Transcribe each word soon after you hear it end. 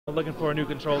looking for a new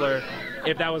controller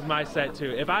if that was my set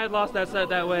too. If I had lost that set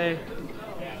that way,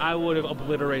 I would have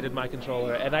obliterated my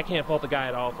controller, and I can't fault the guy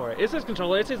at all for it. It's his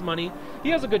controller, it's his money. He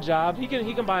has a good job. He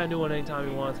can buy a new one anytime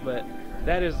he wants, but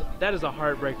that is a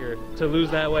heartbreaker to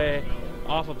lose that way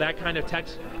off of that kind of tech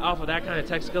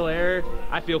skill error.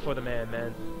 I feel for the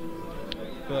man.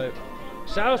 But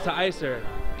shout outs to Icer,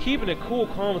 keeping it cool,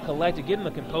 calm, and collected, getting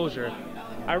the composure.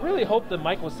 I really hope the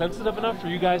mic was sensitive enough for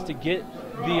you guys to get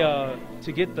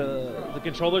the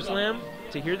controller slam,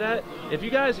 to hear that. If you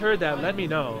guys heard that, let me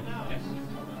know,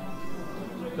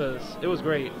 because it was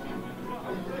great.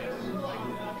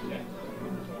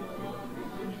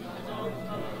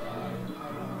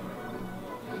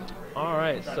 All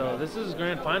right, so this is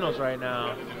grand finals right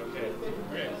now.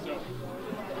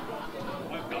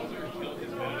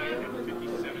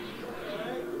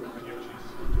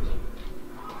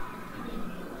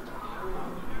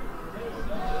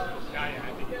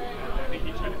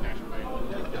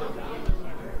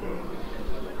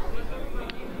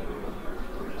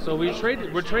 So we're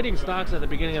trading stocks at the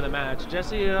beginning of the match.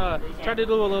 Jesse tried to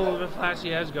do a little bit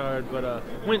flashy edge guard, but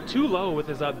went too low with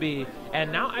his up B,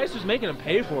 and now Icer's making him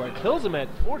pay for it. Kills him at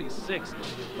 46.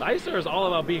 Icer is all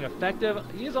about being effective.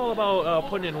 He's all about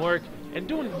putting in work and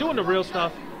doing the real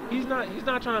stuff. He's not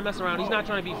trying to mess around. He's not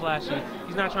trying to be flashy.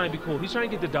 He's not trying to be cool. He's trying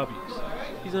to get the W's.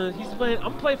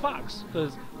 I'm playing Fox,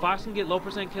 because Fox can get low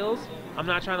 % kills. I'm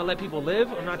not trying to let people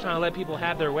live. I'm not trying to let people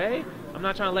have their way. I'm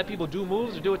not trying to let people do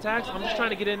moves or do attacks. I'm just trying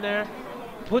to get in there,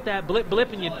 put that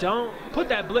blip in your dome,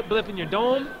 in your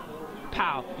dome.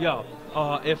 Pow. Yo,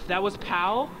 if that was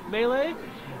Pow melee,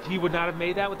 he would not have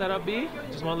made that with that up B.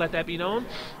 Just want to let that be known.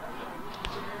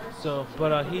 So,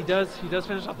 but he does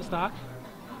finish off the stock.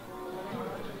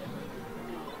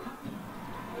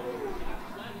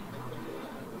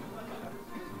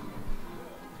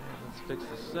 Fix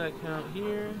the set count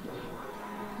here.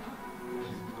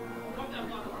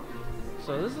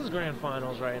 So this is grand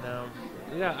finals right now.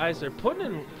 You got Icer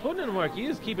putting in work. He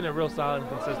is keeping it real solid and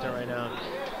consistent right now.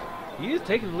 He is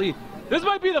taking the lead. This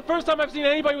might be the first time I've seen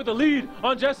anybody with a lead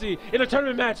on Jesse in a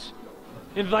tournament match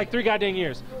in like 3 goddamn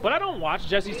years. But I don't watch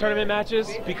Jesse's tournament matches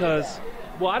because,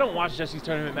 well, I don't watch Jesse's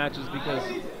tournament matches because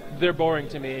they're boring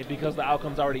to me, because the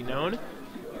outcome's already known.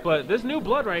 But this new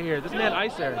blood right here, this man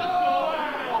Icer,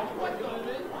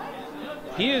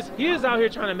 he is out here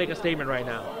trying to make a statement right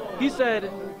now. He said,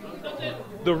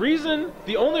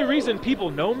 the only reason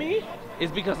people know me is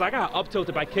because I got up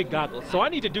tilted by kick goggles. So I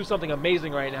need to do something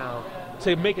amazing right now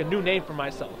to make a new name for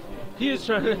myself. He is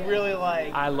trying to really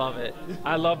like. I love it.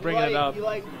 I love bringing it up.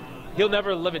 He'll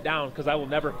never live it down, because I will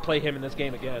never play him in this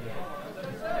game again.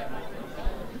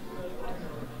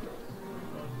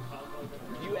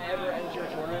 If you ever enter a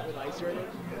tournament with Icer,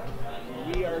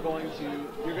 we are going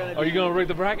to. Are you gonna rig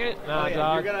the bracket? Nah,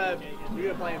 dog. You're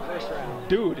gonna play in first round.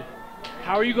 Dude,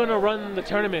 how are you gonna run the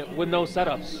tournament with no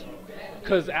setups?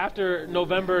 Because after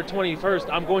November 21st,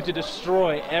 I'm going to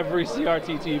destroy every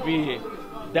CRT TV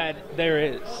that there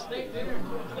is.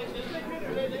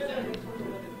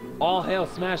 All hail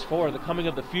Smash 4, the coming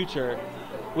of the future,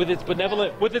 with its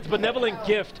benevolent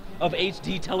gift of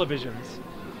HD televisions.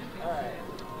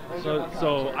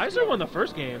 So Icer won the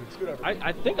first game.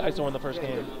 I think Icer won the first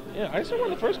game. Yeah, Icer won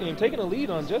the first game, taking a lead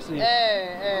on Jesse.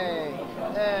 Hey!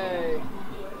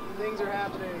 Things are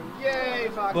happening. Yay,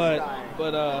 Fox is dying.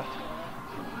 But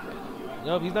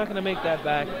nope, he's not gonna make that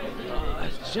back.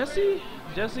 Jesse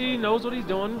knows what he's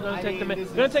doing. Gonna take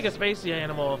a spacey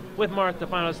animal with Marth to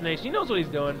Final Destination. He knows what he's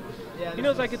doing. Yeah, he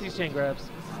knows I get these chain grabs.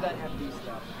 This is that FD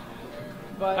stuff.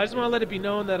 But I just want to let it be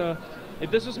known that if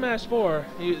this was Smash 4,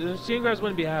 the chain grabs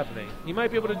wouldn't be happening. He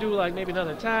might be able to do like maybe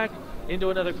another attack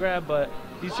into another grab, but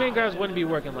these chain grabs wouldn't be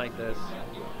working like this.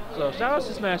 So shout out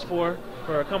to Smash 4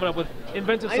 for coming up with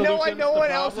inventive solutions. I know no one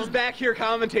else is back here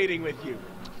commentating with you.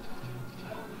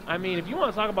 I mean, if you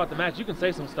want to talk about the match, you can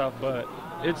say some stuff, but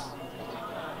it's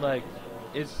like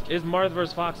it's Marth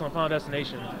versus Fox on Final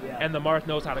Destination, and the Marth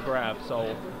knows how to grab,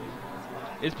 so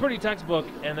it's pretty textbook,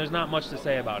 and there's not much to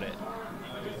say about it.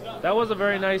 That was a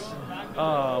very nice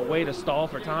way to stall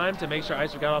for time to make sure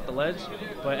Icer got off the ledge,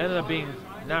 but it ended up being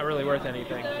not really worth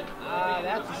anything.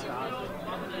 That's a stop.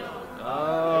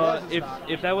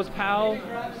 If that was Pow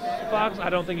Fox, I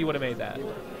don't think he would have made that.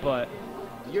 But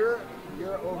you're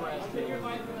overestimating.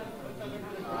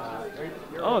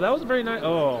 Oh, that was very nice.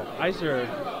 Oh, Icer.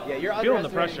 Yeah, you're feeling the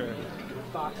pressure.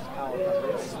 Fox's power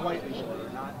cover. It's slightly shorter,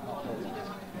 not full.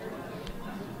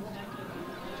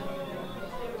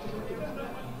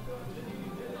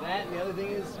 That and the other thing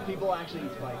is people actually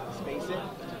like space it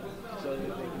so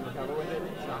that they can recover with it.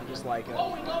 It's not just like a...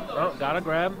 Oh, got a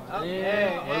grab. Oh,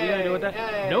 yeah. What are we gonna do with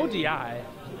that? No DI.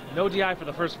 no DI for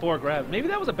the first 4 grabs. Maybe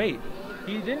that was a bait.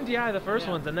 He didn't DI the first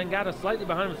ones and then got us slightly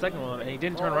behind him the second one, and he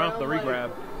didn't turn around for the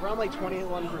re-grab. Around like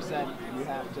 21%, you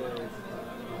have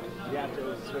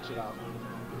to switch it up.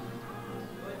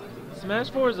 Smash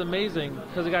 4 is amazing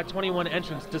because it got 21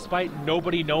 entrants despite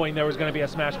nobody knowing there was going to be a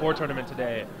Smash 4 tournament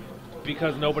today,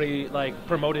 because nobody like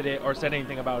promoted it or said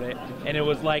anything about it, and it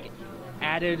was like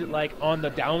added like on the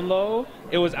down low.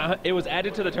 It was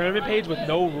added to the tournament page with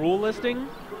no rule listing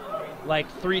like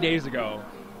 3 days ago,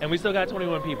 and we still got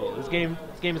 21 people. This game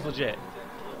is legit.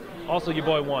 Also, your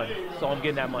boy won, so I'm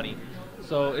getting that money.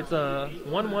 So it's a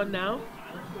 1-1 now.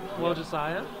 Well,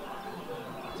 Jesiah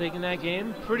taking that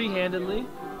game pretty handedly.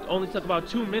 Only took about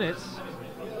 2 minutes.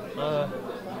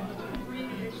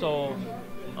 So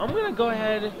I'm gonna go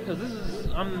ahead because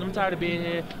I'm tired of being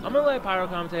here. I'm gonna let Pyro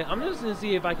commentate. I'm just gonna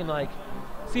see if I can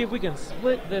see if we can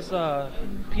split this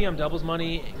PM doubles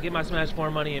money, get my Smash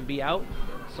 4 money, and be out.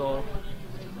 So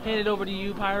hand it over to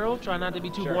you, Pyro. Try not to be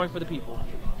too boring for the people.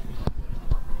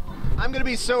 I'm gonna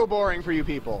be so boring for you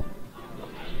people.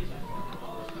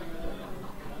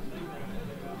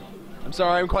 I'm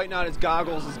sorry, I'm quite not as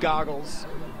goggles as goggles.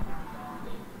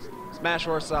 Smash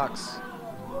 4 sucks.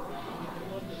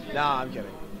 Nah, I'm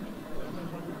kidding.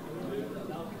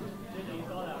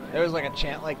 There was like a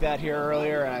chant like that here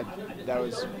earlier, and that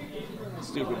was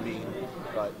stupid mean,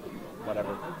 but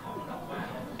whatever.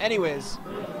 Anyways,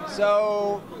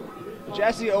 so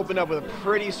Jesse opened up with a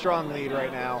pretty strong lead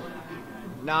right now.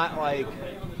 Not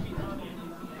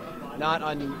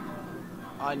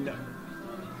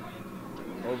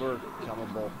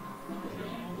overcomable.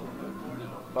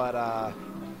 But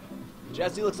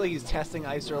Jesse looks like he's testing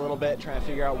Icer a little bit, trying to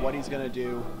figure out what he's gonna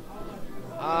do.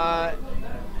 Now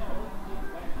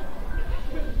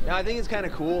I think it's kind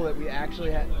of cool that we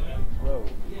actually have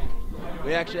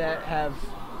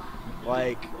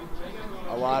like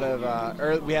a lot of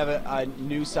or we have a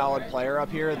new solid player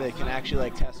up here that can actually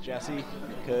like test Jesse,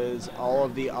 because all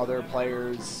of the other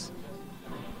players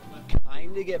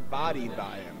kind of get bodied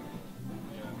by him.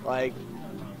 Like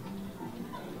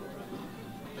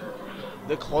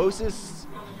the closest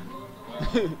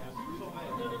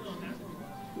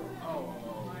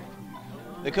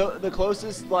the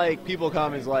closest like people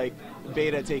come is like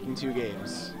Beta taking 2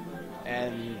 games,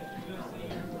 and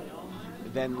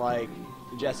then like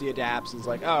Jesse adapts and is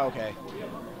like, oh, okay,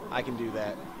 I can do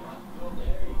that.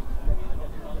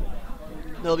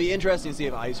 It'll be interesting to see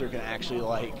if Icer can actually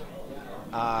like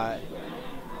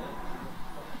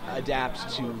adapt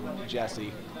to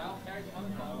Jesse,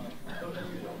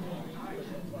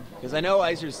 because I know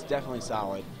Icer's definitely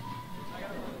solid,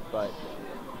 but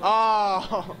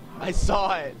oh, I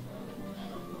saw it.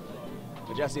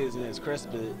 But Jesse isn't as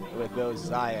crisp with those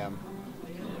as I am.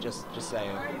 Just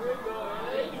saying.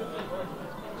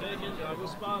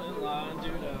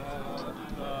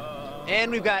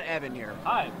 And we've got Evan here.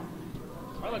 Hi.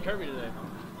 I like Kirby today.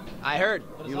 I heard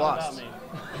you lost.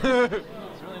 It's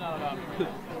really not about me.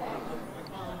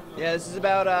 Yeah, this is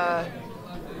about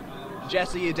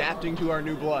Jesse adapting to our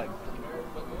new blood.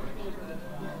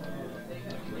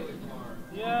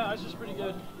 Yeah, Icer's pretty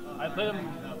good. I played him.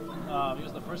 He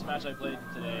was the first match I played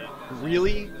today.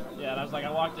 Really? Yeah, and I was like,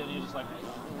 I walked in, and he was just like.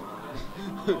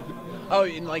 Oh,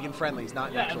 in friendlies,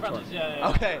 not in actual friendlies. tournament. Yeah.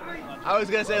 Okay, I was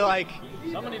gonna say like.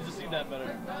 Someone needs to see that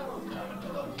better.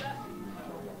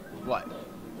 What?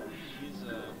 He's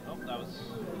oh,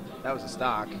 that was a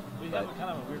stock. We have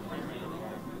kind of a weird frame rate.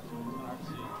 It's hard to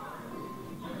see.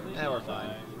 Yeah, we're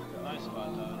fine. Nice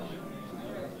spot dodge.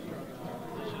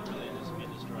 They should really just be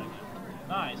destroying him.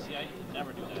 Nice. Yeah, I could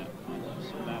never do that. I'm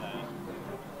so bad at it.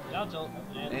 Down tilt,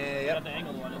 and yep. got the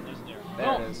angle one, and there's there.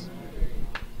 There it is.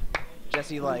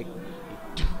 Jesse, like,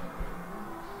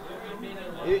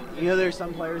 you know, there's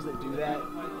some players that do that.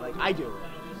 Like, I do.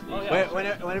 Oh, yeah.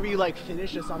 Whenever you like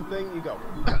finish a something, you go,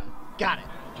 got it.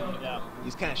 Yeah. You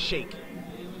just kind of shake.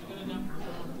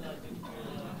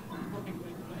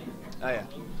 Oh yeah.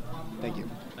 Thank you.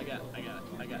 I got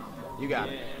it. You got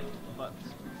it. But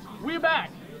we're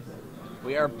back.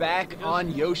 We are back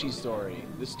on Yoshi's story.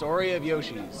 The story of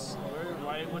Yoshi's.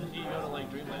 Why wouldn't you go to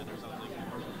like Dreamland or something,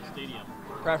 or Stadium?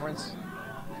 Preference.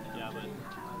 Yeah, but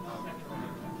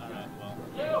alright,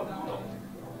 well.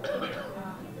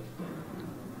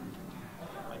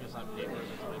 I guess on paper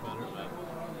it's way better, but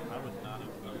I would not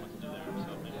have known what to do there,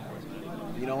 so maybe it's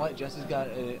better. You know what? Jesse's got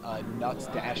a nuts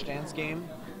dash dance game.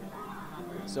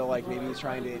 So like maybe he's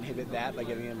trying to inhibit that by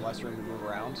giving him less room to move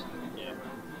around. Yeah.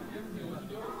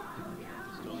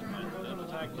 Still fine. Double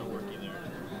attack, no worky there.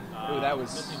 Ooh, that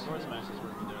was. Missing forward smash is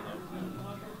working there though.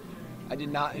 I did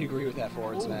not agree with that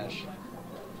forward smash.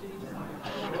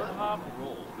 Short hop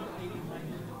roll.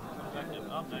 second.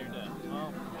 Oh, now you're dead.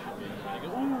 Well, should be.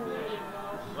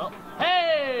 Ooh. Well,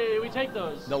 hey, we take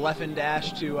those. The left and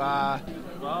dash to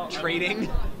trading.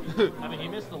 I mean, he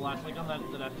missed the last, like on that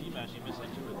D match, he missed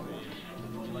like 2 or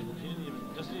 3. Like, he didn't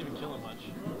even kill him much.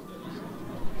 He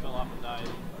fell off and died.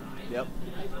 Yep.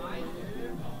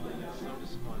 So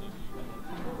disappointing.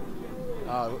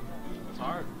 It's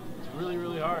hard. It's really,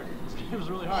 really hard. This game was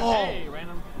really hard. Oh. Hey,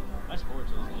 random. Nice forward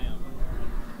tilt. Damn.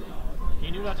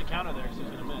 He knew not to counter there because he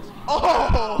was gonna miss.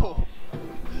 Oh!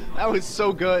 That was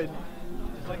so good.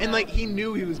 And like he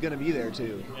knew he was gonna be there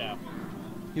too. Yeah.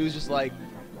 He was just like,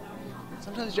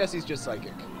 sometimes Jesse's just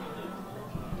psychic.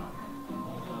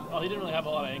 Well, he didn't really have a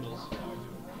lot of angles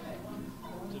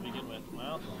to begin with.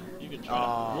 Well, you could try.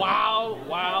 Oh.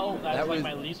 Wow. That's That like was-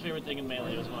 my least favorite thing in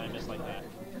Melee was when I miss like that.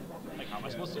 Like, how am I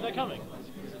supposed to see that coming?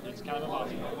 It's kind of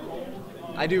impossible.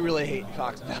 I do really hate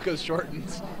Fox Falco's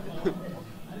shortens.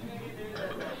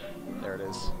 There it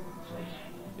is.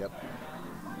 Yep.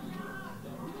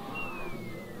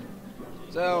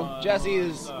 So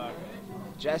Jesse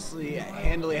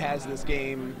handily has this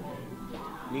game.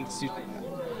 Needs to.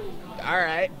 All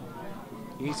right.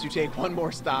 He needs to take one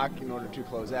more stock in order to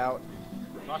close out.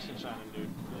 Fox can shine him, dude.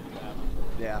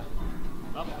 Yeah.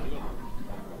 Oh, there you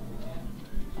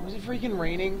go. Was it freaking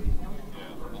raining?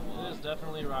 It is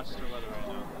definitely Rochester weather right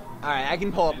now. All right, I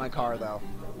can pull up my car though.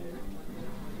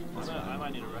 I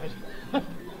might need a ride. I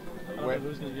don't Wait. know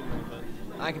who's gonna give me a ride.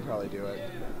 I can probably do it.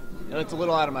 And it's a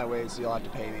little out of my way, so you'll have to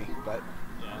pay me. But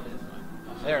Yeah,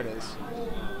 that's fine. there it is.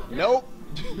 Nope.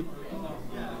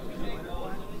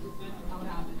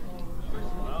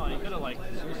 Well, he could have like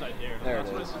suicide dared. There it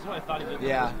That's is. what I thought he did.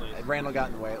 Yeah, In the first place. Randall got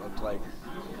in the way. It looked like.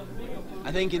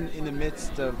 I think in the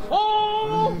midst of.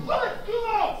 Oh!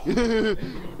 Get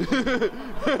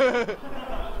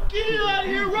Get out of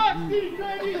here, Rocky!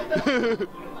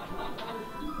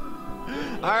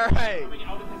 All right. Coming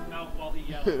out of his mouth while he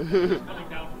yells. Coming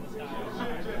down from the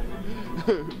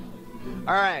sky.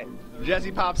 All right.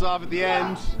 Jesse pops off at the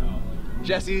end.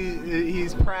 Jesse,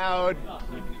 he's proud.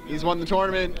 He's won the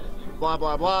tournament. Blah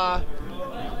blah blah.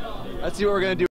 Let's see what we're gonna do.